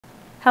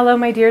Hello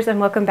my dears and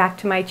welcome back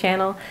to my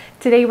channel.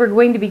 Today we're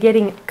going to be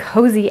getting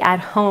cozy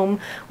at home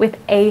with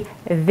a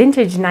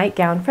vintage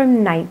nightgown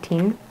from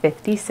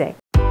 1956.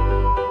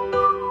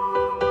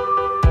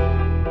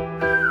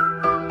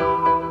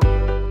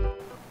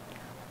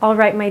 All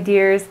right my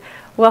dears,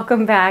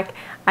 welcome back.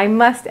 I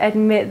must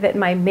admit that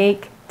my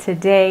make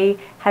today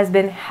has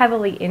been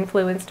heavily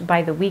influenced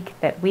by the week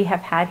that we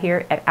have had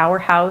here at our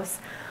house.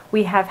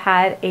 We have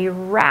had a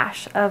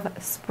rash of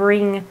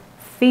spring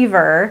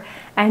fever,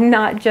 and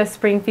not just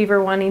spring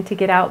fever wanting to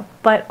get out,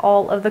 but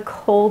all of the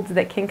colds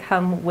that can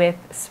come with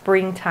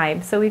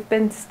springtime. So we've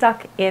been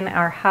stuck in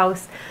our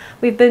house.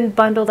 We've been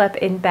bundled up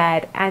in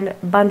bed and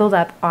bundled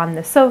up on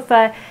the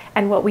sofa,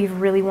 and what we've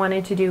really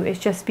wanted to do is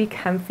just be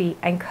comfy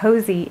and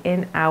cozy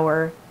in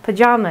our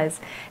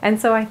pajamas.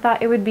 And so I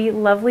thought it would be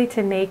lovely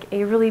to make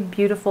a really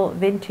beautiful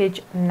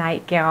vintage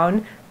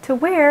nightgown to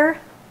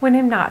wear when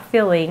I'm not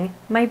feeling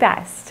my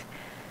best.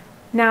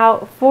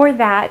 Now for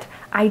that,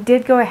 I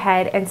did go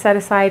ahead and set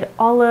aside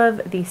all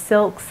of the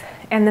silks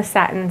and the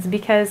satins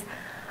because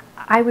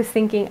I was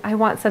thinking I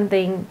want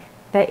something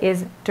that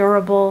is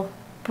durable,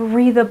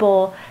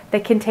 breathable,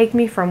 that can take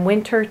me from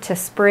winter to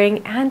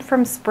spring and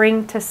from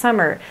spring to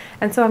summer.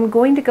 And so I'm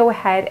going to go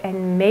ahead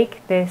and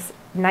make this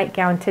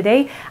nightgown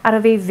today out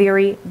of a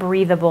very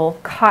breathable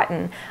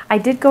cotton. I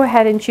did go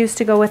ahead and choose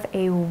to go with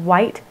a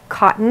white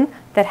cotton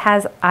that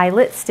has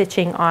eyelet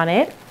stitching on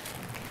it.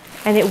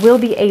 And it will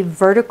be a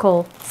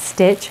vertical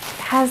stitch. It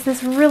has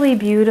this really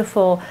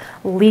beautiful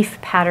leaf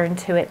pattern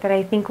to it that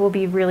I think will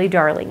be really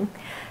darling.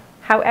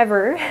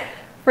 However,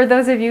 for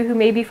those of you who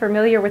may be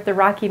familiar with the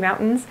Rocky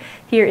Mountains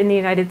here in the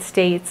United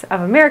States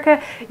of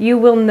America, you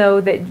will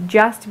know that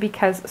just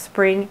because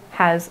spring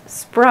has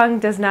sprung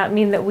does not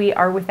mean that we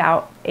are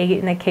without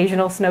an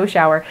occasional snow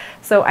shower.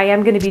 So I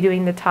am going to be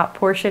doing the top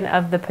portion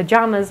of the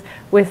pajamas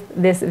with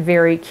this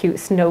very cute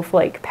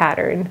snowflake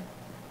pattern,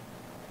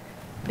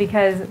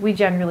 because we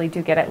generally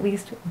do get at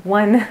least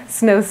one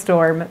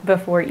snowstorm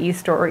before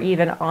Easter or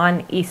even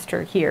on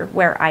Easter here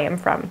where I am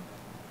from.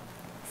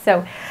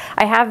 So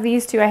I have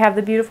these two. I have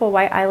the beautiful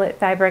white eyelet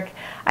fabric.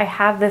 I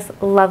have this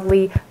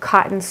lovely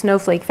cotton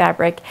snowflake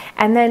fabric.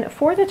 And then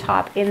for the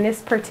top in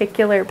this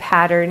particular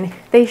pattern,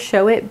 they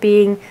show it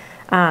being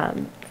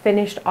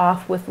finished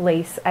off with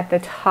lace at the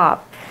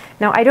top.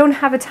 Now I don't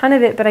have a ton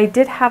of it, but I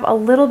did have a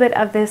little bit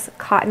of this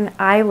cotton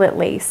eyelet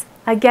lace.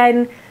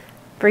 Again,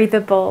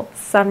 breathable,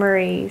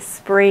 summery,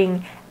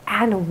 spring,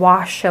 and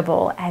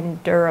washable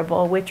and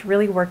durable, which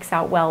really works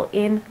out well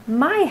in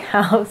my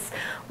house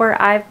where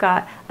I've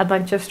got a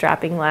bunch of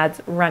strapping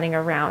lads running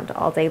around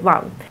all day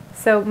long.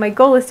 So my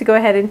goal is to go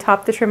ahead and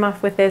top the trim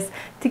off with this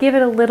to give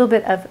it a little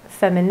bit of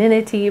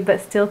femininity, but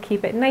still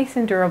keep it nice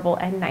and durable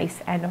and nice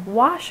and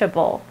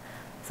washable.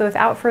 So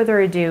without further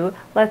ado,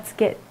 let's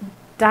get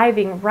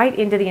diving right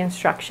into the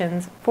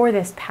instructions for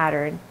this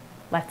pattern.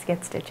 Let's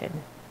get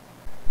stitching.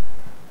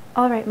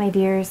 All right, my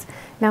dears.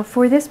 Now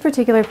for this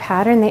particular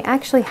pattern, they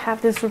actually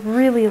have this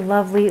really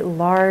lovely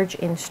large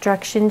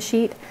instruction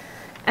sheet,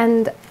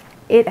 and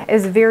it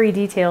is very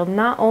detailed.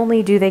 Not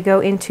only do they go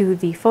into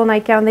the full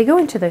nightgown, they go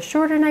into the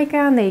shorter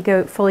nightgown, they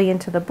go fully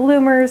into the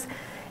bloomers,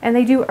 and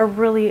they do a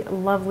really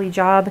lovely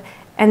job.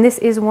 And this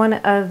is one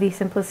of the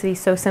Simplicity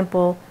So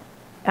Simple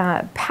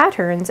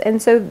patterns,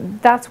 and so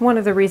that's one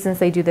of the reasons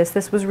they do this.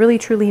 This was really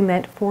truly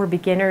meant for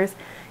beginners.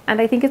 And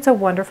I think it's a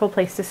wonderful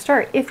place to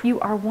start. If you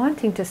are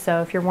wanting to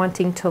sew, if you're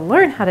wanting to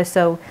learn how to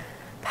sew,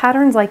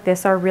 patterns like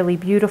this are really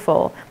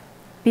beautiful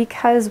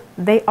because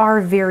they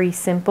are very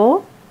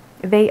simple.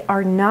 They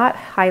are not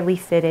highly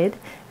fitted.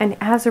 And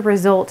as a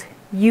result,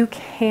 you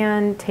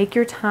can take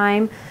your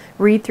time,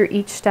 read through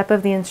each step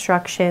of the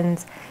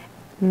instructions,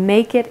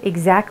 make it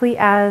exactly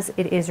as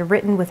it is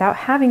written without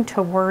having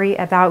to worry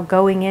about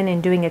going in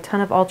and doing a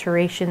ton of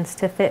alterations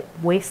to fit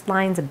waist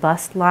lines,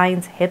 bust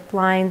lines, hip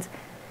lines.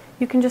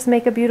 You can just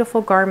make a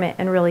beautiful garment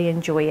and really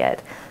enjoy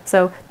it.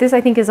 So this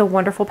I think is a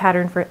wonderful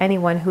pattern for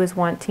anyone who is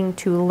wanting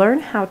to learn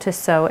how to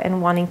sew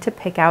and wanting to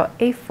pick out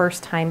a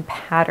first-time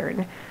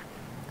pattern.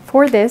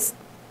 For this,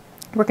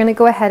 we're going to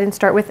go ahead and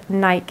start with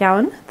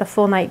nightgown, the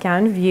full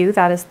nightgown view.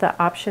 That is the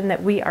option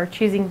that we are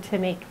choosing to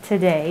make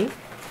today,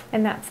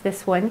 and that's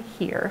this one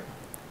here.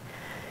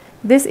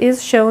 This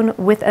is shown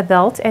with a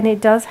belt, and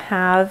it does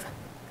have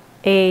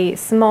a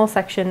small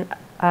section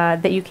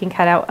that you can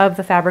cut out of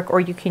the fabric, or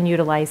you can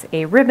utilize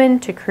a ribbon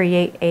to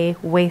create a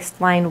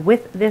waistline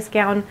with this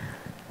gown.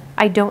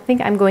 I don't think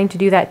I'm going to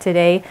do that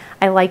today.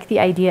 I like the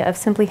idea of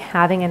simply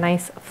having a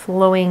nice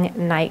flowing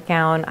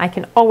nightgown. I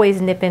can always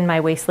nip in my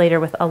waist later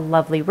with a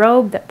lovely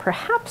robe that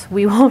perhaps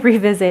we will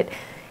revisit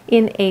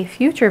in a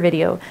future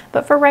video.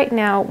 But for right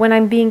now, when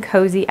I'm being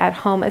cozy at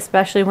home,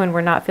 especially when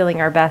we're not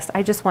feeling our best,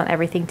 I just want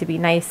everything to be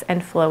nice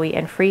and flowy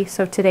and free.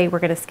 So today we're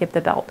going to skip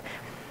the belt,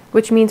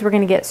 which means we're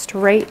going to get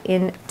straight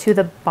into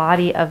the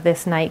body of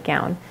this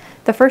nightgown.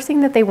 The first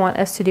thing that they want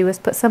us to do is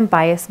put some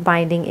bias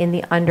binding in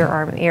the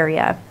underarm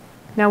area.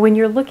 Now when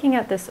you're looking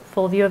at this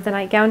full view of the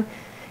nightgown,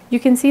 You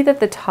can see that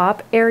the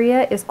top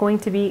area is going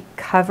to be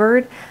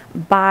covered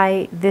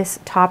by this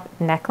top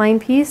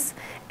neckline piece.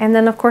 And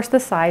then of course the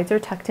sides are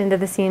tucked into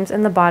the seams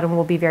and the bottom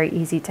will be very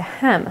easy to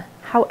hem.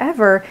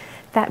 However,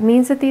 that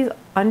means that these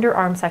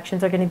underarm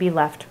sections are going to be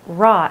left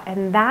raw,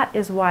 and that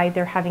is why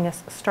they're having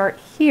us start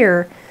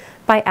here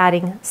by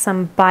adding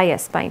some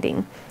bias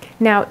binding.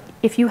 Now,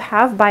 if you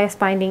have bias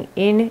binding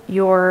in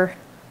your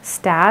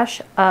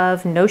stash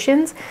of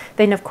notions,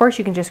 then of course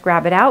you can just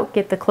grab it out,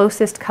 get the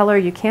closest color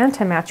you can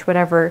to match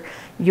whatever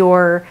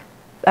your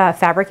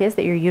fabric is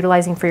that you're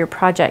utilizing for your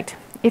project.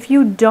 If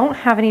you don't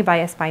have any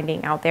bias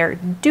binding out there,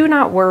 do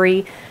not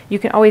worry. You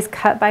can always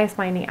cut bias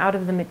binding out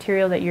of the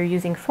material that you're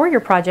using for your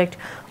project,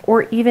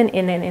 or even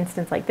in an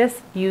instance like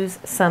this, use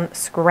some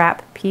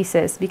scrap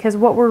pieces, because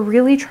what we're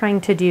really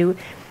trying to do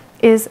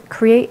is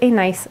create a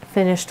nice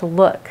finished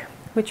look,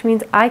 which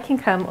means I can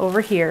come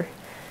over here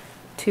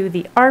to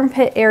the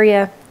armpit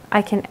area,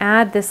 I can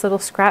add this little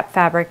scrap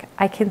fabric,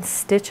 I can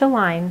stitch a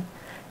line,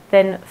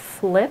 then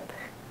flip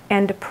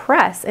and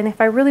press, and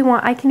if I really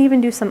want, I can even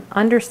do some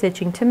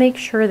understitching to make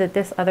sure that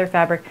this other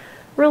fabric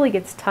really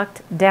gets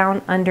tucked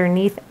down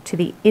underneath to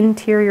the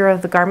interior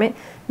of the garment,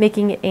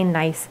 making it a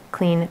nice,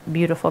 clean,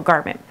 beautiful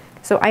garment.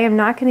 So I am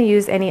not going to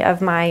use any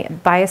of my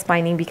bias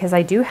binding because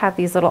I do have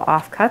these little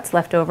offcuts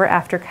left over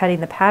after cutting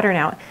the pattern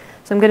out.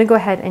 So I'm going to go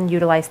ahead and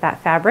utilize that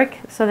fabric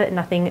so that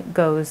nothing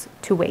goes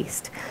to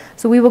waste.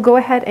 So we will go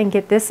ahead and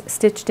get this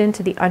stitched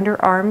into the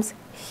underarms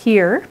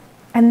here,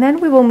 and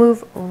then we will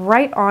move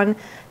right on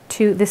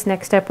to this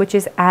next step, which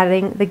is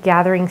adding the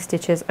gathering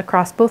stitches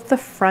across both the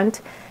front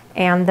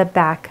and the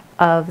back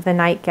of the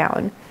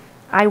nightgown.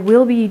 I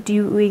will be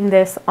doing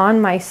this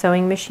on my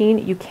sewing machine.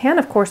 You can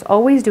of course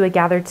always do a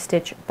gathered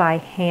stitch by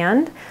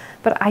hand,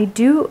 but I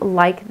do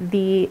like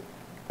the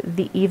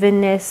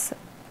evenness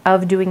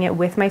of doing it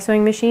with my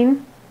sewing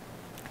machine.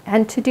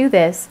 And to do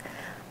this,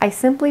 I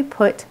simply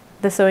put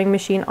the sewing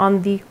machine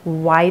on the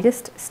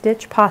widest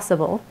stitch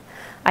possible.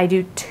 I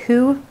do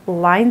 2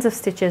 lines of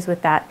stitches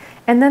with that,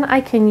 and then I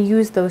can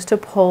use those to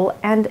pull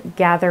and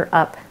gather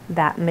up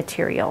that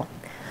material.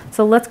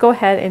 So let's go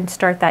ahead and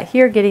start that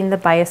here, getting the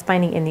bias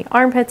binding in the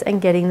armpits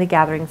and getting the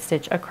gathering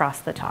stitch across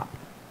the top.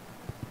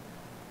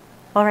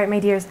 All right, my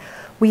dears,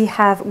 we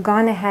have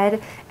gone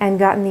ahead and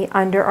gotten the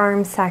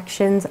underarm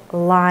sections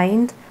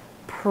lined,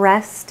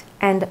 pressed,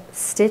 and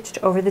stitched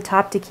over the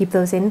top to keep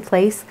those in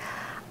place.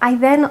 I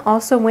then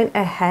also went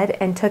ahead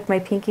and took my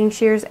pinking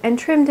shears and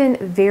trimmed in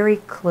very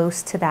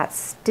close to that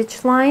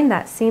stitch line,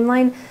 that seam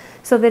line,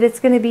 so that it's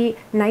going to be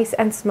nice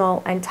and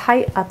small and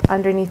tight up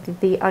underneath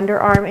the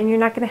underarm, and you're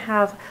not going to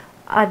have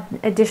an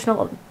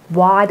additional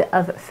wad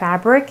of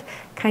fabric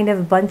kind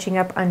of bunching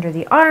up under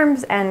the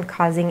arms and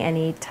causing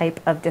any type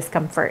of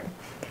discomfort.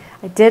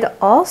 I did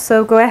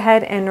also go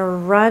ahead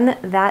and run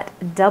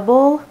that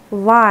double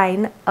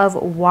line of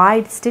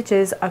wide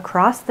stitches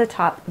across the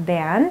top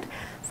band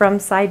from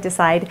side to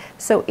side,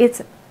 so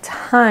it's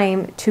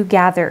time to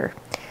gather.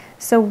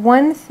 So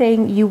one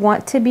thing you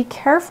want to be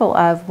careful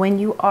of when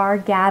you are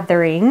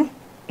gathering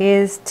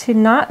is to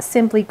not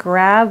simply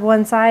grab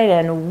one side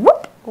and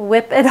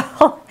whip it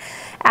all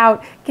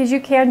out, because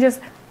you can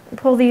just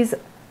pull these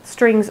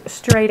strings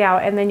straight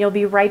out and then you'll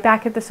be right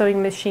back at the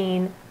sewing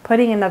machine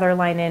putting another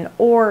line in,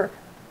 or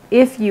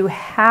if you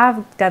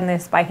have done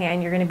this by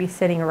hand, you're going to be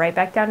sitting right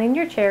back down in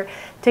your chair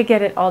to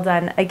get it all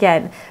done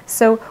again.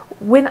 So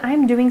when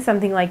I'm doing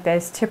something like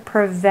this, to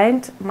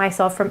prevent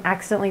myself from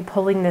accidentally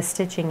pulling this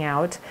stitching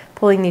out,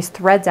 pulling these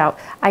threads out,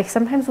 I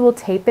sometimes will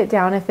tape it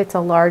down if it's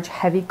a large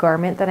heavy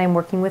garment that I'm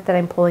working with, that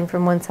I'm pulling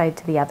from one side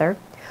to the other.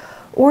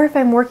 Or if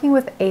I'm working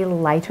with a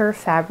lighter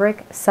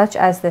fabric, such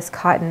as this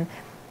cotton,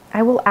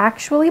 I will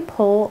actually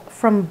pull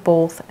from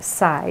both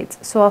sides.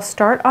 So I'll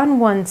start on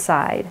one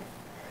side,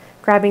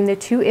 grabbing the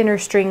 2 inner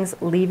strings,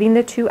 leaving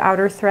the 2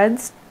 outer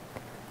threads.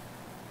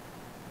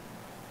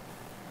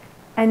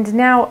 And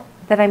now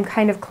that I'm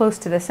kind of close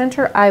to the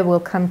center, I will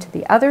come to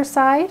the other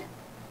side,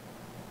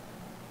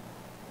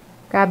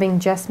 grabbing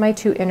just my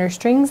 2 inner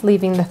strings,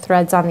 leaving the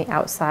threads on the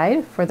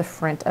outside for the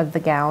front of the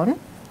gown.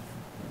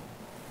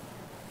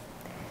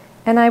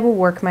 And I will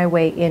work my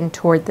way in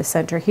toward the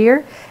center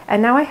here.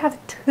 And now I have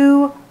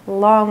 2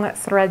 long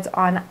threads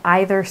on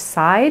either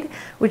side,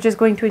 which is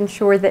going to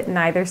ensure that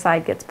neither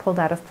side gets pulled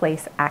out of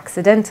place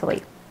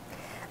accidentally.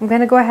 I'm going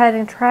to go ahead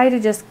and try to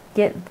just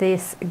get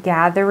this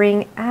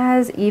gathering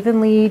as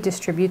evenly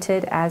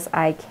distributed as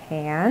I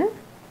can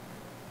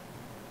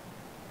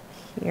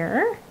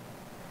here.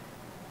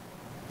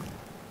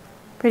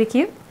 Pretty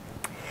cute.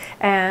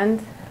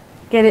 And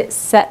get it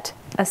set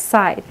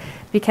aside,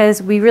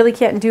 because we really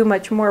can't do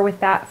much more with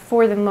that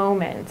for the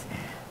moment.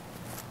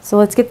 So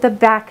let's get the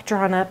back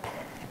drawn up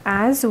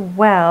as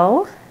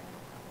well,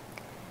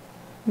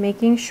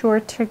 making sure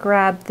to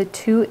grab the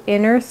 2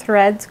 inner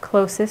threads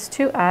closest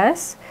to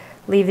us,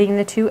 leaving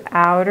the 2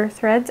 outer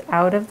threads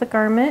out of the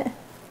garment,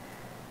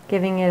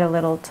 giving it a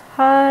little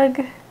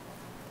tug,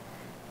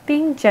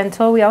 being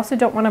gentle. We also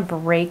don't want to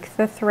break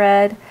the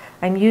thread.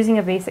 I'm using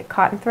a basic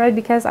cotton thread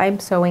because I'm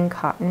sewing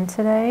cotton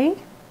today.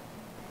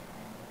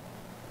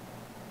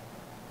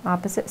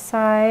 Opposite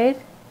side,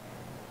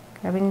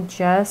 grabbing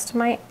just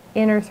my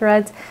inner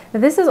threads.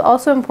 Now this is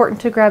also important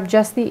to grab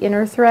just the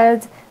inner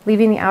threads,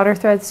 leaving the outer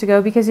threads to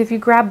go, because if you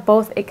grab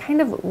both, it kind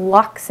of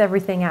locks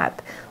everything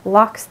up,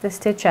 locks the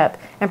stitch up,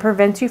 and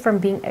prevents you from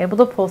being able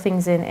to pull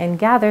things in and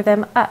gather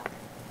them up.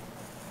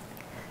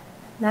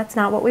 That's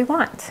not what we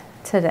want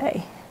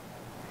today.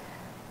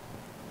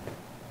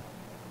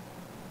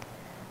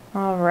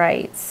 All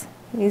right,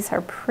 these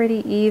are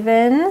pretty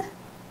even.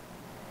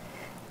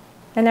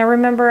 And now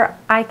remember,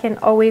 I can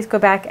always go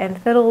back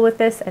and fiddle with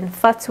this and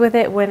futz with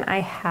it when I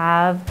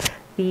have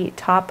the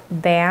top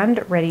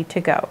band ready to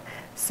go.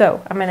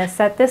 So I'm going to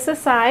set this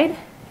aside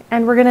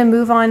and we're going to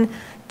move on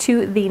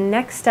to the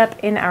next step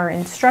in our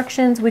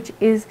instructions, which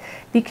is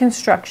the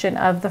construction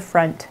of the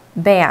front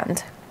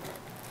band.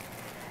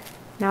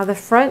 Now the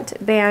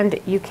front band,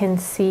 you can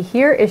see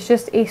here, is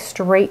just a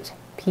straight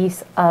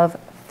piece of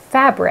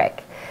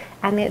fabric.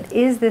 And it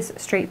is this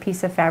straight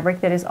piece of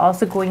fabric that is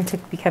also going to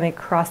be coming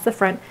across the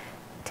front,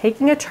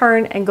 taking a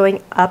turn and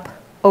going up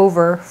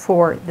over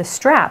for the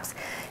straps.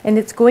 And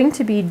it's going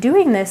to be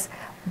doing this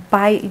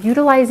by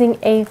utilizing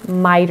a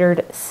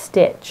mitered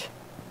stitch.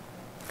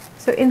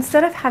 So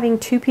instead of having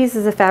two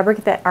pieces of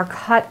fabric that are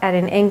cut at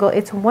an angle,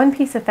 it's one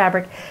piece of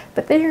fabric,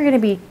 but then you're going to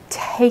be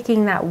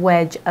taking that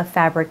wedge of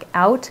fabric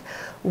out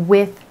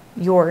with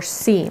your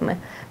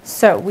seam.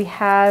 So we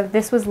have,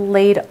 this was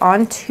laid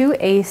onto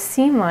a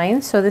seam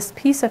line, so this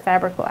piece of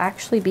fabric will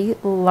actually be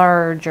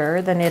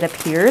larger than it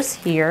appears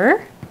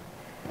here.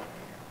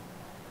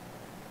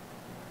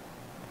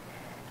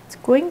 It's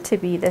going to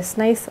be this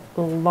nice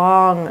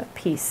long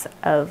piece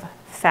of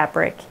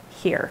fabric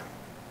here.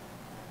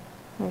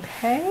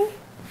 Okay,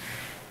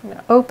 I'm going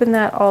to open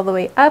that all the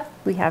way up.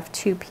 We have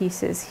two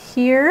pieces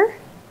here,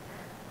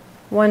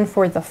 one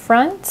for the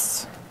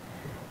front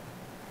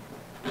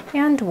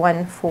and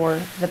one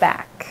for the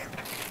back.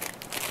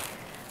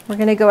 We're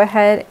going to go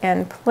ahead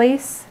and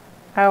place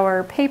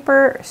our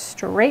paper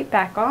straight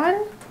back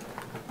on.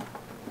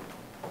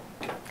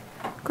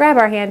 Grab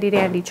our handy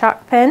dandy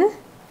chalk pen.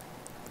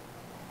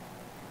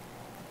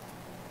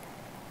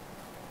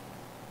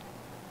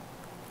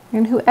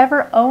 And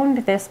whoever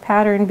owned this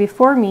pattern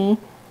before me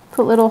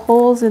put little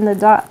holes in the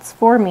dots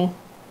for me.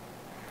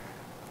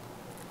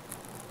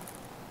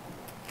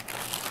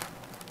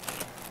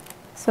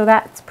 So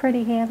that's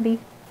pretty handy.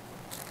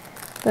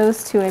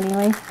 Those two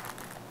anyway.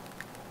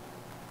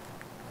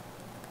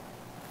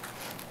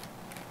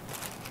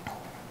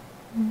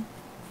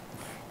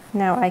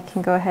 Now I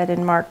can go ahead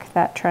and mark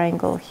that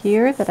triangle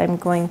here that I'm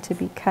going to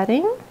be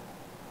cutting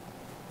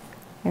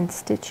and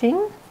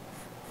stitching.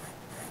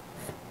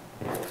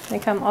 I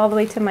come all the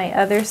way to my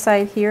other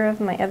side here of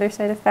my other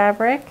side of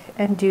fabric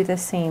and do the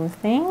same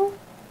thing.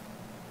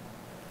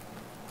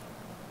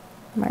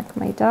 Mark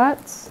my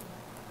dots.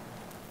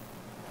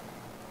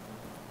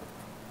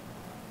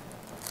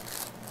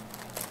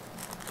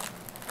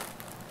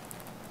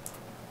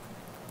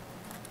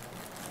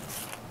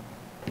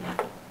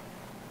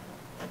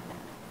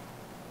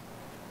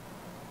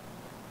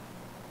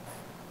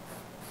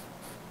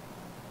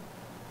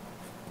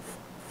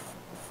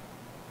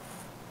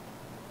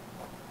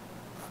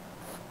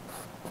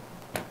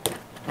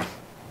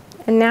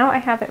 And now I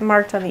have it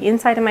marked on the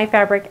inside of my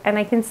fabric and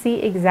I can see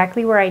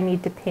exactly where I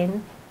need to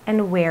pin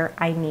and where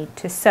I need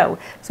to sew.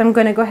 So I'm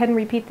going to go ahead and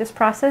repeat this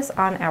process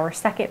on our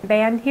second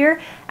band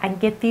here and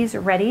get these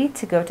ready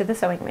to go to the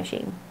sewing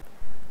machine.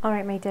 All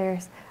right, my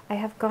dears, I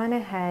have gone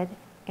ahead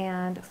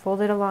and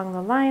folded along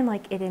the line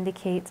like it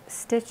indicates,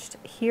 stitched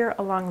here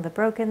along the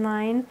broken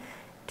line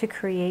to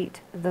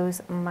create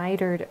those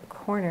mitered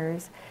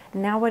corners.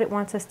 Now what it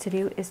wants us to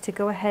do is to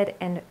go ahead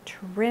and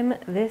trim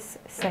this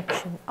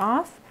section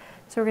off.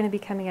 So we're going to be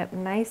coming up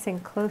nice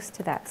and close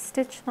to that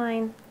stitch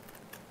line.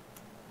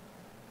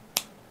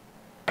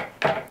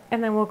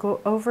 And then we'll go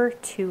over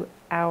to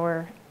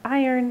our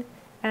iron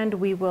and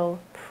we will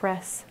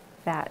press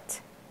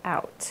that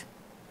out.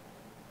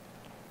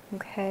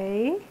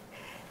 Okay,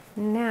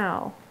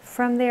 now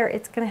from there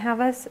it's going to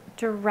have us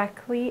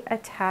directly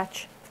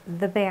attach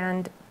the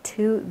band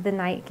to the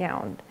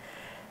nightgown.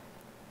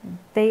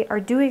 They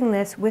are doing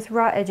this with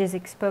raw edges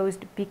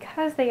exposed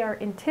because they are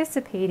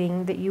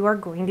anticipating that you are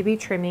going to be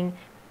trimming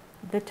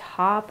the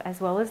top as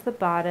well as the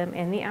bottom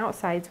and the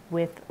outsides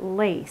with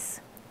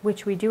lace,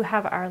 which we do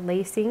have our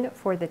lacing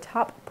for the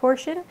top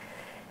portion.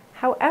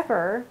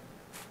 However,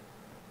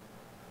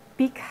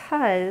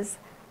 because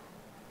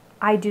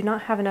I do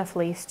not have enough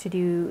lace to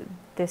do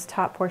this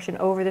top portion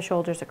over the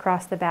shoulders,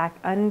 across the back,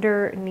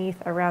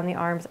 underneath, around the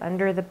arms,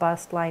 under the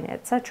bust line,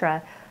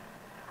 etc.,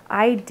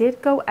 I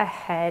did go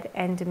ahead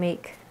and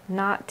make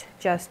not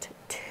just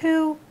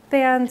 2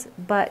 bands,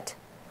 but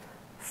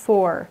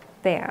 4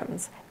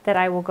 bands that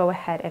I will go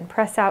ahead and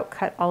press out,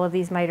 cut all of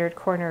these mitered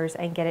corners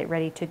and get it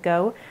ready to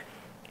go.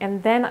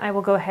 And then I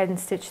will go ahead and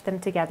stitch them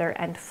together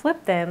and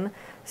flip them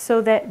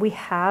so that we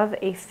have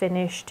a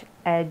finished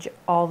edge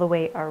all the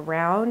way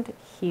around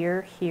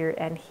here, here,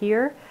 and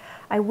here.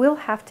 I will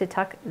have to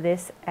tuck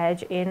this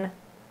edge in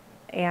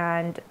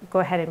and go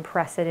ahead and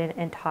press it in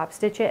and top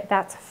stitch it,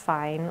 that's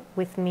fine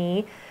with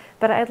me.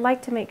 But I'd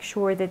like to make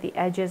sure that the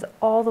edges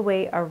all the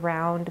way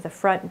around the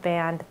front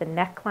band, the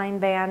neckline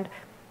band,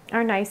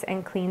 are nice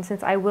and clean,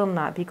 since I will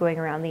not be going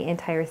around the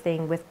entire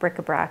thing with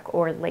bric-a-brac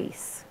or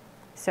lace.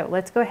 So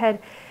let's go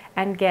ahead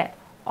and get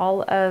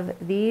all of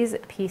these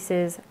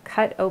pieces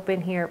cut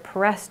open here,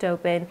 pressed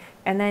open,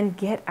 and then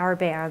get our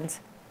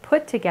bands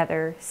put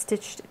together,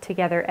 stitched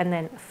together, and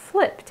then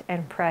flipped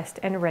and pressed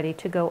and ready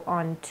to go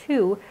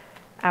onto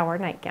our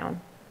nightgown.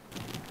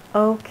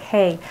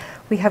 Okay,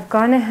 we have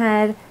gone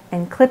ahead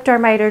and clipped our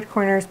mitered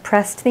corners,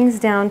 pressed things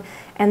down,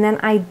 and then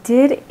I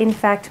did in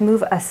fact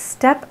move a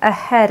step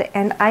ahead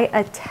and I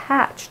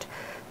attached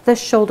the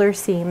shoulder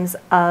seams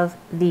of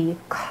the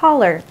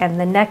collar and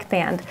the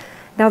neckband.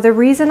 Now the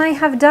reason I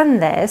have done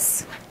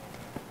this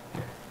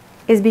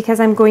is because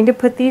I'm going to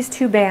put these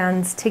two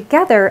bands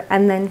together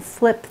and then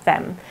flip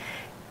them.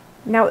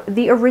 Now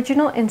the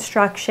original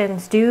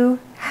instructions do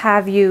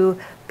have you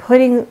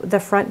putting the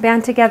front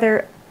band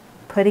together,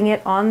 putting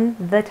it on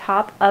the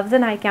top of the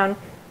nightgown,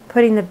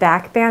 putting the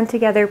back band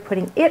together,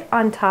 putting it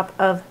on top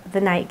of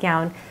the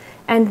nightgown,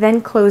 and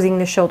then closing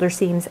the shoulder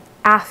seams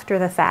after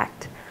the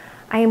fact.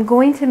 I am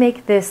going to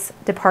make this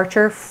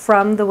departure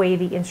from the way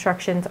the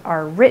instructions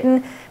are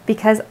written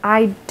because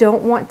I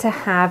don't want to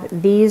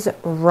have these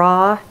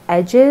raw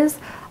edges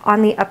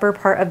on the upper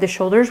part of the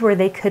shoulders where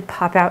they could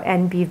pop out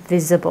and be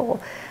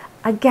visible.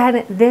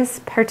 Again, this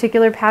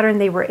particular pattern,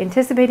 they were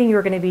anticipating you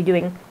were going to be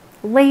doing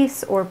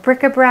lace or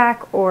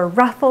bric-a-brac or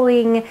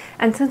ruffling,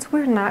 and since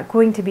we're not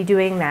going to be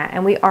doing that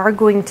and we are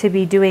going to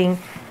be doing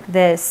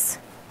this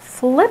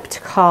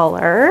flipped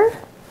collar,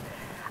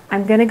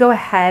 I'm going to go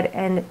ahead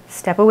and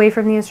step away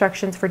from the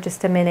instructions for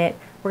just a minute.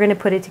 We're going to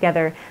put it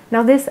together.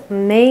 Now this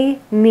may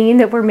mean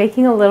that we're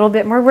making a little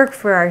bit more work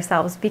for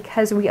ourselves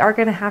because we are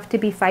going to have to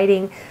be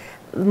fighting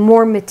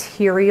more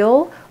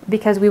material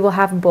because we will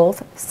have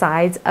both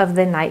sides of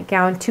the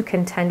nightgown to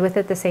contend with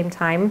at the same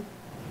time.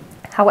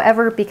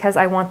 However, because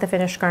I want the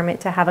finished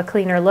garment to have a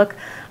cleaner look,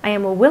 I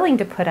am willing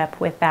to put up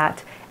with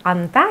that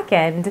on the back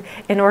end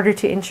in order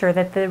to ensure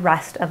that the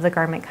rest of the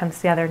garment comes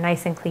together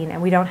nice and clean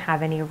and we don't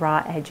have any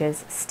raw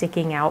edges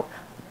sticking out,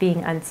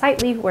 being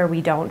unsightly where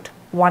we don't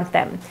want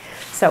them.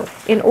 So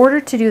in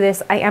order to do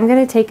this, I am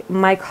going to take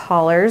my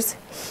collars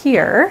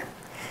here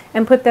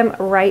and put them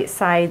right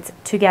sides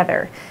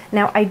together.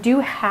 Now I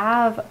do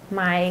have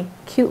my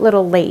cute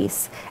little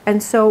lace,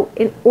 and so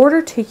in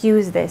order to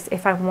use this,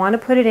 if I want to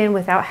put it in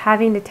without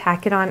having to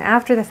tack it on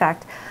after the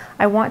fact,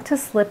 I want to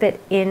slip it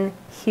in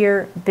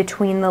here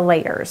between the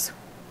layers.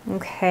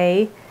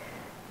 Okay,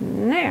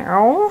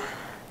 now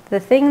the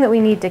thing that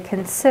we need to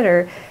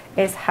consider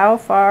is how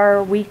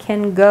far we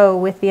can go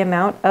with the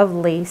amount of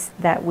lace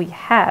that we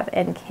have,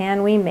 and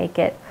can we make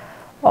it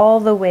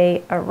all the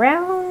way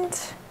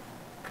around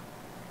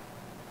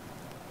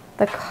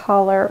the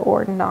collar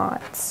or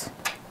not.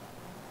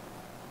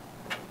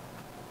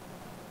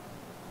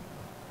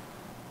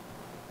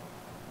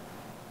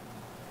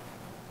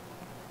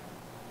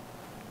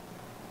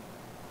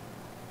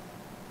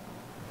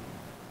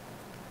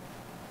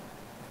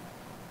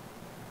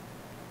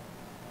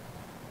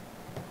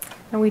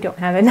 And we don't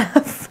have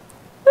enough.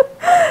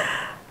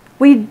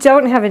 We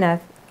don't have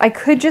enough. I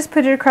could just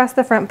put it across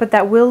the front, but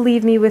that will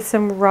leave me with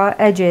some raw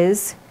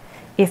edges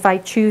if I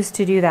choose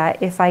to do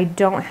that. If I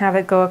don't have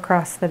it go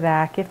across the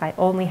back, if I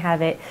only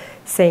have it,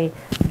 say,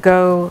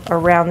 go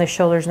around the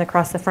shoulders and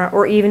across the front,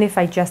 or even if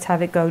I just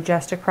have it go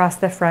just across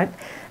the front,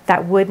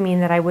 that would mean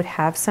that I would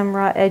have some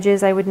raw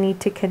edges I would need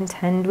to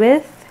contend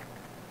with.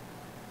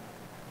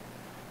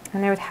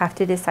 And I would have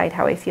to decide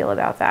how I feel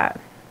about that.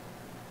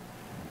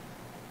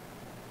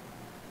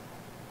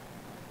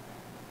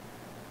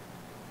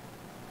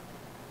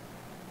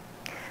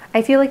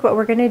 I feel like what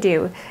we're going to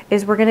do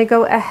is we're going to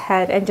go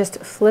ahead and just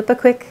flip a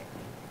quick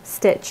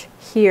stitch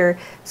here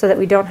so that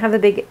we don't have a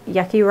big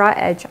yucky raw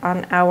edge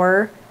on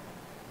our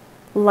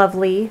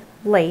lovely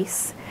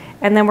lace.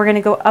 And then we're going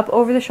to go up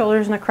over the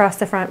shoulders and across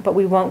the front, but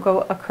we won't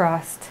go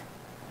across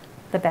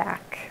the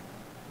back.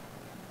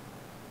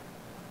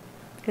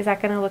 Is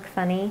that going to look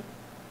funny?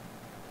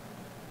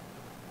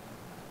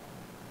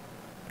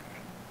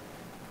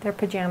 They're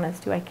pajamas.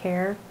 Do I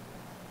care?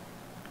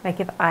 Like,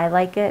 if I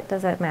like it,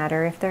 does it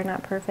matter if they're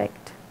not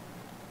perfect?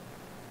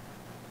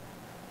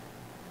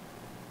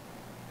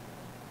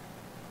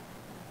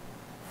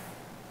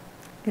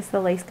 Is the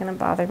lace going to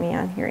bother me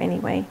on here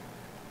anyway?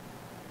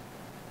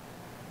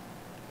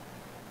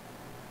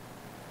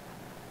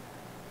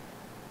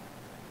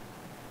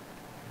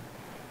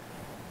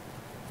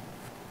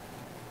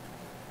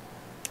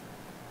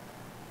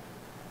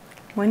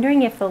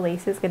 Wondering if the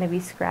lace is going to be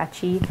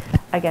scratchy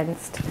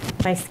against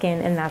my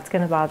skin and that's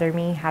going to bother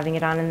me having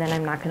it on, and then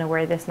I'm not going to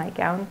wear this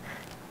nightgown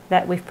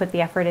that we've put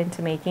the effort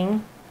into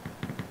making.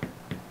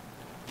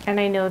 And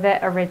I know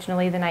that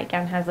originally the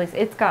nightgown has lace.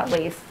 It's got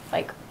lace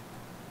like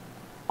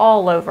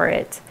all over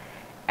it,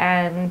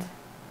 and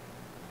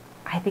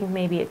I think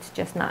maybe it's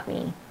just not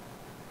me.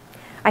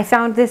 I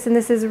found this, and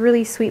this is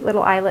really sweet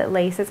little eyelet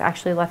lace. It's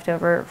actually left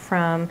over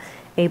from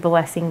a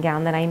blessing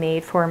gown that I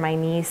made for my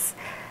niece,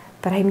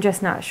 but I'm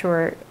just not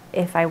sure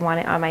if I want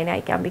it on my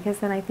nightgown, because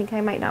then I think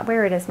I might not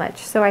wear it as much.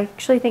 So I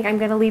actually think I'm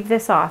going to leave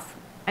this off.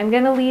 I'm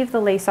going to leave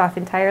the lace off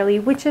entirely,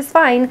 which is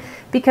fine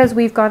because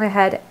we've gone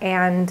ahead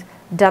and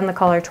done the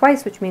collar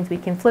twice, which means we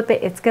can flip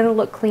it. It's going to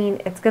look clean.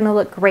 It's going to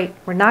look great.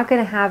 We're not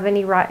going to have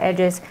any raw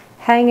edges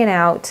hanging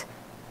out.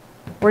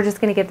 We're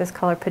just going to get this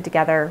collar put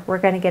together. We're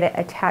going to get it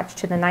attached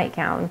to the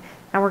nightgown,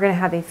 and we're going to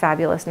have a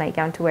fabulous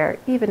nightgown to wear,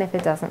 even if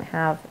it doesn't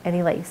have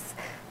any lace.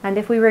 And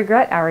if we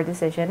regret our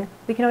decision,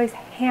 we can always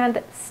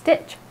hand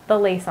stitch the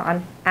lace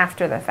on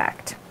after the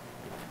fact.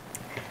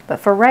 But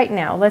for right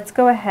now, let's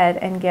go ahead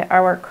and get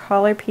our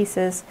collar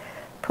pieces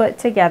put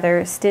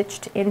together,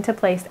 stitched into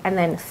place, and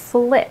then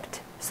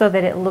flipped so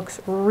that it looks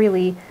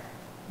really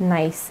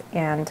nice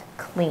and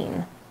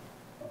clean.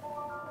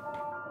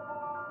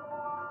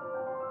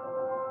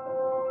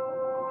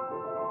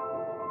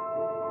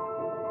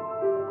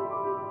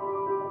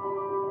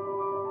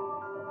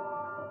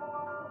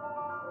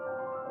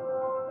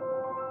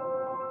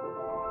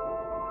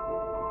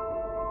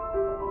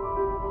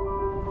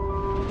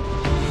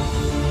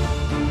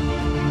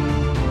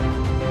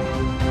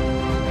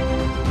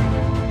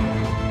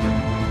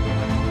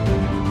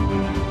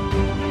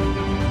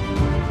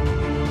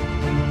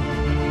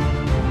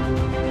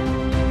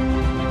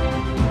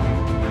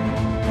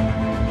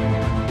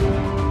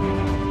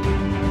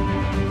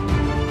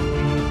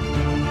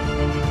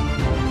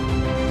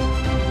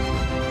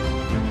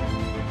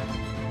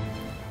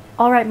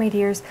 All right, my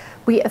dears,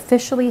 we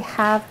officially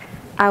have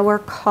our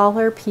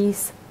collar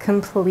piece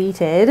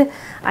completed.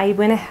 I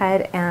went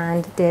ahead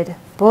and did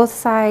both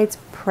sides,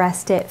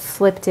 pressed it,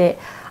 flipped it.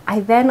 I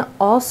then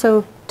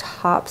also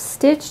top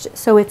stitched,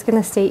 so it's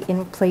going to stay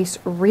in place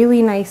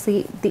really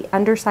nicely. The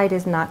underside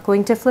is not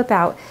going to flip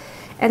out.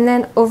 And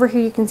then over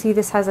here you can see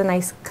this has a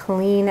nice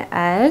clean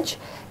edge.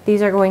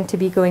 These are going to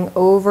be going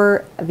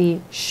over the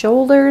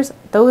shoulders.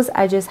 Those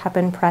edges have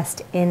been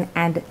pressed in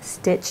and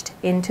stitched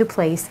into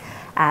place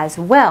as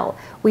well.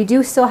 We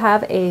do still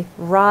have a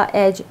raw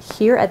edge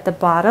here at the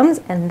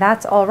bottoms, and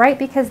that's all right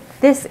because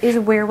this is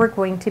where we're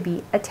going to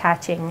be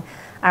attaching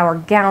our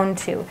gown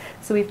to.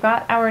 So we've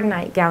got our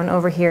nightgown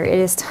over here. It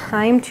is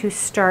time to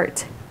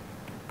start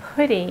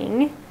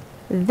putting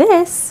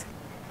this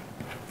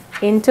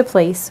into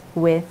place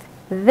with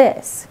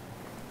this.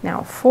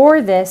 Now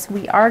for this,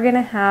 we are going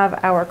to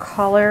have our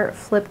collar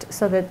flipped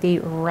so that the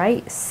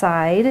right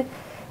side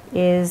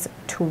is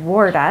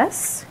toward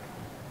us.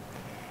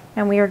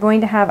 And we are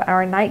going to have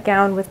our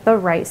nightgown with the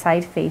right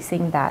side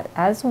facing that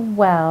as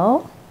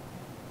well.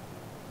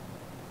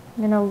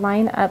 I'm going to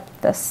line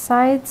up the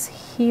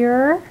sides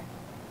here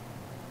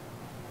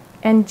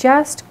and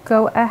just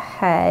go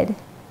ahead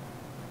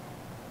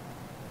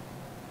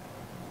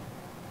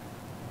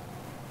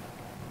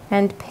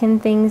and pin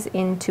things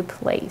into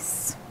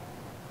place.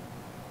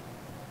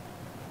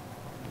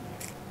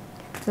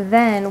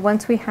 Then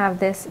once we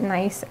have this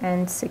nice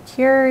and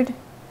secured,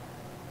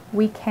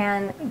 we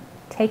can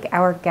take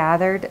our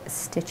gathered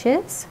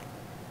stitches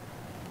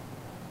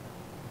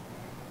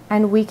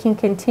and we can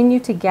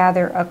continue to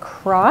gather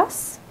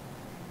across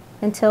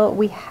until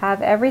we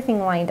have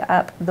everything lined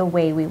up the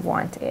way we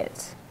want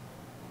it.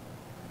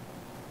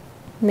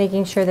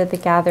 Making sure that the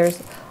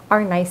gathers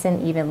are nice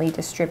and evenly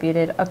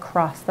distributed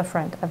across the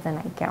front of the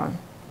nightgown.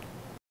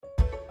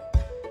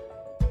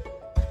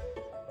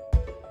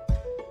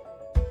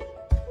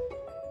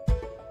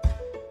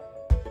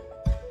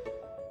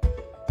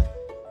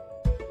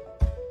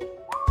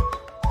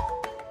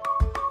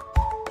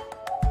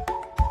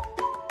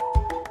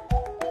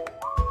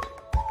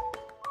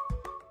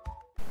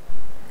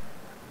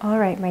 All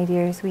right, my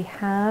dears, we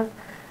have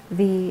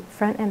the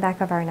front and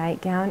back of our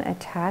nightgown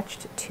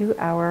attached to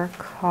our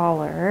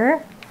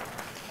collar,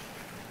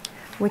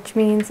 which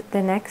means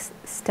the next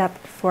step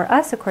for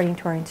us, according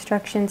to our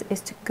instructions, is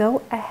to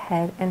go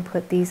ahead and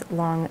put these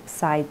long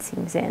side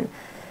seams in.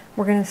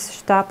 We're going to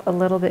stop a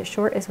little bit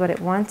short is what it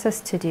wants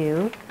us to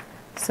do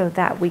so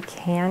that we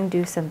can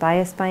do some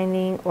bias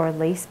binding or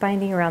lace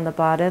binding around the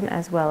bottom,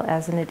 as well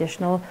as an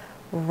additional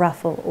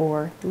ruffle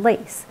or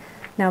lace.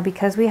 Now,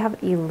 because we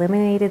have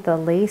eliminated the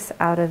lace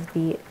out of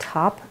the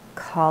top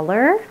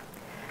collar,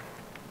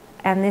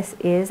 and this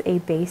is a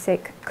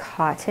basic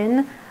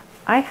cotton,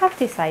 I have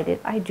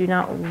decided I do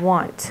not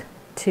want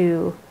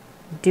to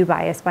do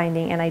bias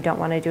binding and I don't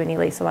want to do any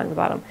lace along the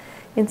bottom.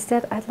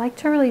 Instead, I'd like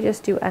to really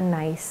just do a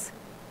nice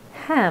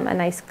hem, a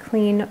nice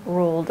clean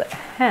rolled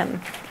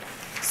hem.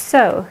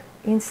 So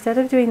instead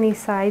of doing these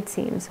side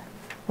seams,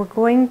 we're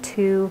going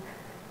to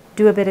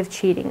do a bit of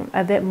cheating,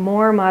 a bit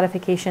more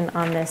modification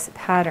on this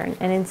pattern.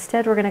 And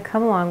instead we're going to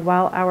come along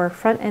while our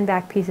front and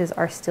back pieces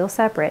are still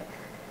separate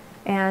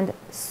and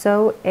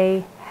sew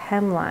a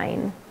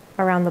hemline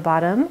around the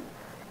bottom.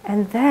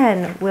 And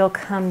then we'll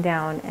come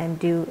down and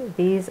do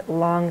these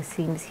long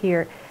seams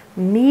here,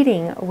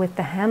 meeting with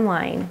the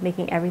hemline,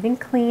 making everything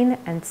clean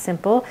and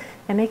simple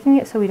and making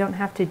it so we don't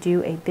have to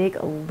do a big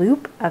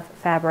loop of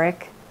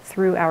fabric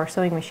through our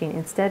sewing machine.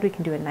 Instead, we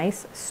can do a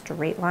nice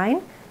straight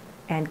line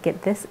and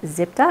get this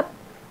zipped up.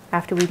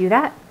 After we do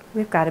that,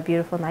 we've got a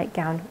beautiful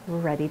nightgown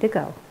ready to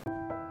go.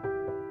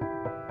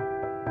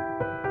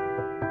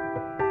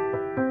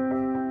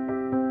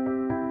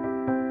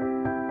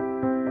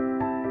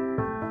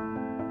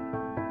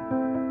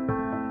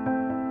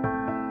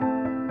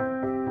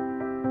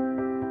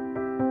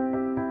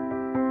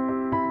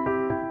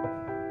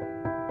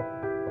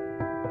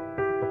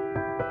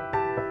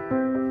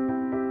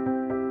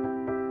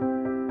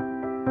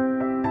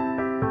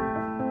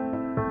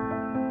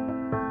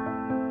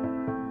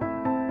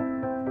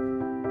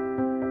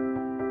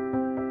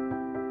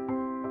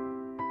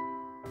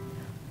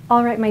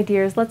 All right, my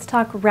dears, let's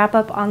talk wrap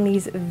up on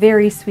these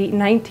very sweet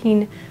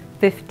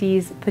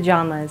 1950s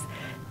pajamas.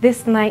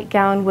 This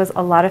nightgown was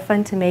a lot of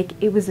fun to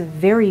make. It was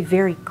very,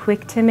 very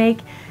quick to make,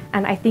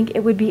 and I think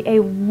it would be a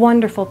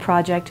wonderful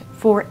project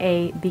for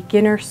a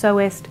beginner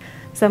sewist,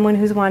 someone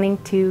who's wanting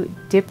to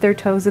dip their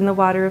toes in the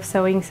water of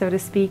sewing, so to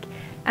speak,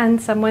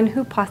 and someone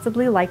who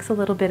possibly likes a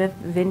little bit of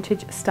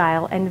vintage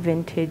style and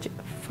vintage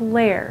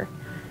flair.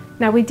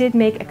 Now, we did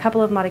make a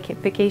couple of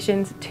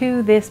modifications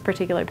to this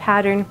particular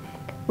pattern.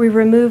 We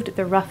removed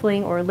the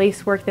ruffling or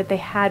lace work that they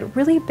had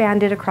really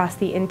banded across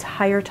the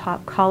entire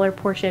top collar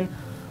portion,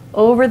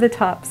 over the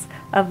tops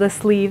of the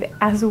sleeve,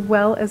 as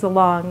well as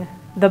along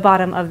the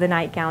bottom of the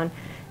nightgown.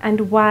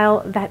 And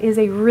while that is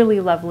a really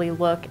lovely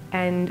look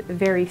and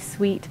very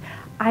sweet,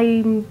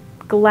 I'm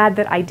glad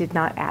that I did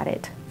not add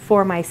it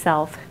for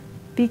myself,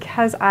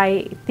 because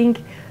I think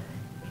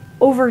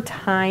over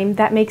time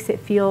that makes it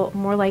feel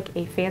more like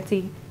a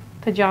fancy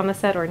pajama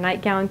set or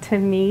nightgown to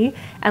me,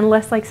 and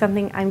less like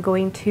something I'm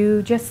going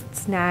to just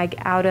snag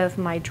out of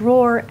my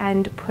drawer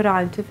and put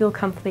on to feel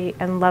comfy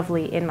and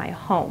lovely in my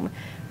home.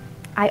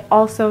 I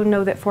also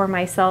know that for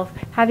myself,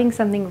 having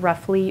something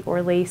ruffly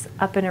or lace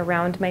up and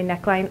around my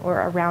neckline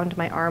or around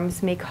my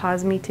arms may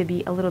cause me to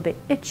be a little bit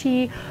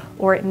itchy,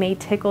 or it may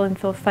tickle and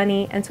feel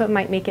funny, and so it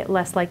might make it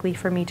less likely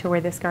for me to wear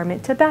this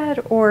garment to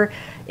bed, or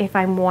if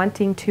I'm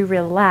wanting to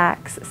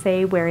relax,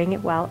 say wearing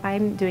it while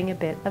I'm doing a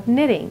bit of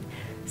knitting.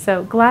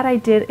 So glad I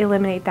did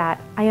eliminate that.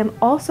 I am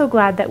also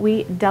glad that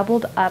we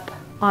doubled up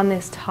on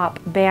this top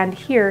band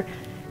here,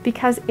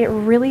 because it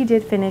really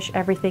did finish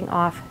everything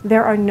off.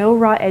 There are no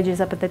raw edges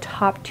up at the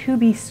top to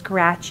be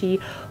scratchy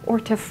or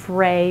to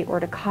fray or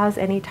to cause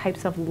any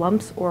types of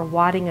lumps or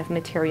wadding of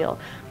material.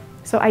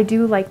 So I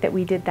do like that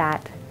we did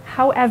that.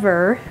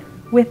 However,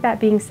 with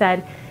that being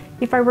said,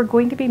 if I were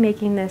going to be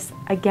making this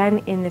again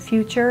in the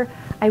future,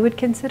 I would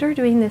consider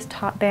doing this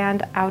top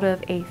band out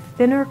of a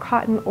thinner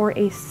cotton or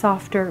a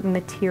softer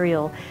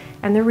material.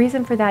 And the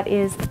reason for that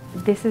is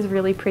this is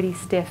really pretty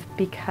stiff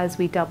because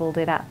we doubled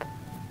it up.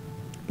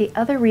 The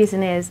other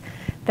reason is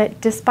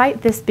that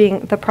despite this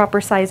being the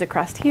proper size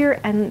across here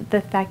and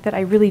the fact that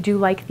I really do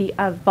like the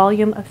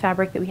volume of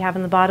fabric that we have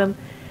in the bottom,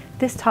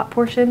 this top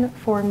portion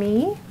for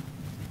me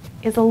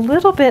is a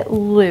little bit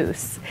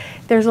loose.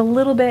 There's a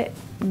little bit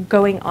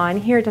going on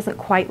here. It doesn't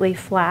quite lay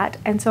flat,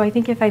 and so I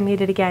think if I made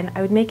it again,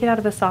 I would make it out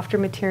of a softer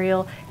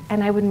material,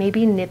 and I would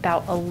maybe nip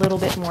out a little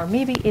bit more,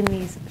 maybe in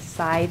these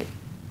side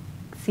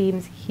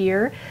seams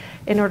here,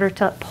 in order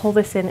to pull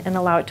this in and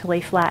allow it to lay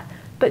flat,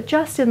 but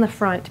just in the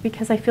front,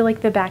 because I feel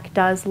like the back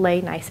does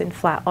lay nice and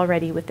flat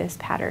already with this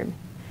pattern.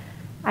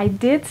 I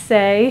did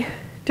say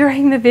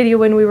during the video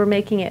when we were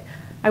making it,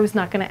 I was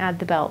not going to add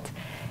the belt,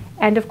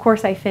 and of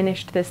course I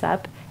finished this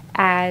up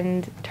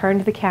and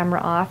turned the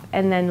camera off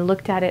and then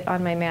looked at it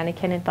on my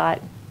mannequin and thought,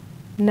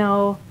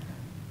 no,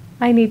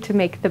 I need to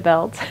make the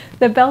belt.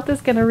 The belt is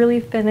going to really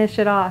finish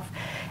it off.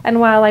 And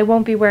while I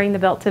won't be wearing the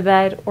belt to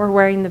bed or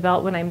wearing the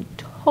belt when I'm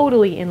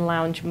totally in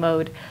lounge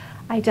mode,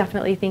 I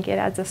definitely think it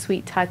adds a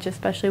sweet touch,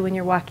 especially when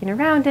you're walking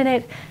around in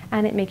it,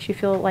 and it makes you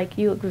feel like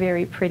you look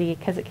very pretty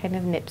because it kind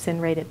of nips in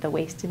right at the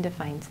waist and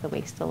defines the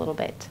waist a little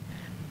bit.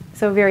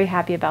 So very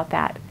happy about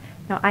that.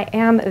 Now, I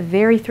am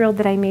very thrilled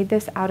that I made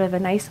this out of a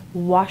nice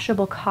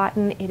washable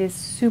cotton. It is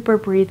super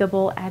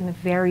breathable and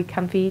very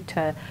comfy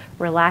to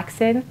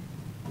relax in.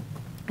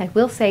 I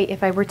will say,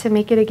 if I were to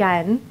make it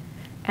again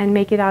and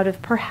make it out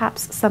of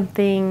perhaps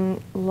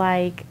something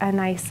like a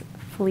nice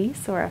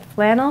fleece or a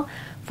flannel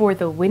for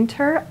the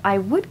winter, I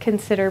would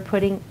consider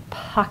putting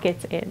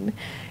pockets in.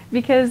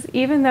 Because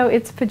even though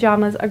it's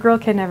pajamas, a girl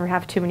can never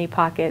have too many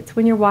pockets.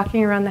 When you're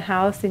walking around the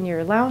house in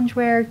your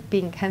loungewear,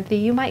 being comfy,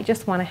 you might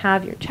just want to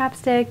have your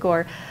chapstick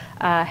or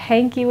a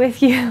hanky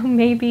with you,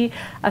 maybe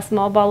a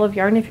small ball of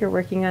yarn if you're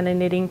working on a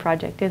knitting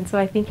project. And so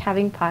I think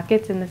having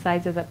pockets in the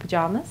size of the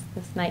pajamas,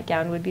 this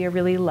nightgown, would be a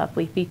really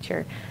lovely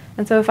feature.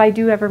 And so if I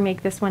do ever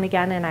make this one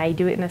again and I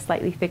do it in a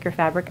slightly thicker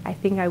fabric, I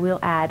think I will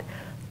add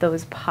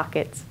those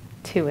pockets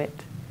to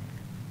it.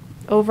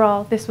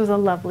 Overall, this was a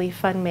lovely,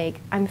 fun make.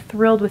 I'm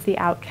thrilled with the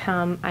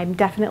outcome. I'm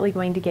definitely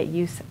going to get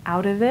use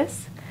out of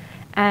this.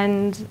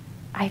 And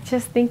I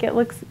just think it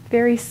looks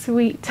very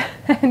sweet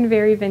and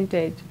very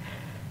vintage.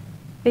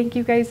 Thank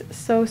you guys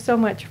so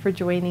much for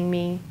joining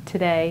me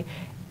today.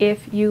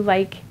 If you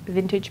like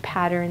vintage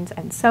patterns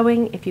and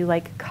sewing, if you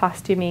like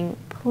costuming,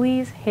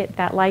 please hit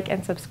that like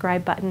and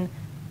subscribe button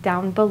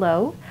down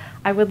below.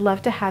 I would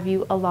love to have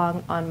you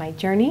along on my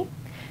journey,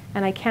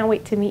 and I can't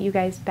wait to meet you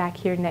guys back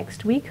here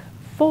next week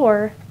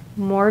for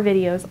more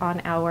videos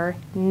on our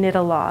knit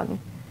along.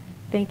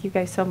 Thank you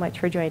guys so much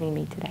for joining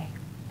me today.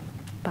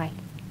 Bye.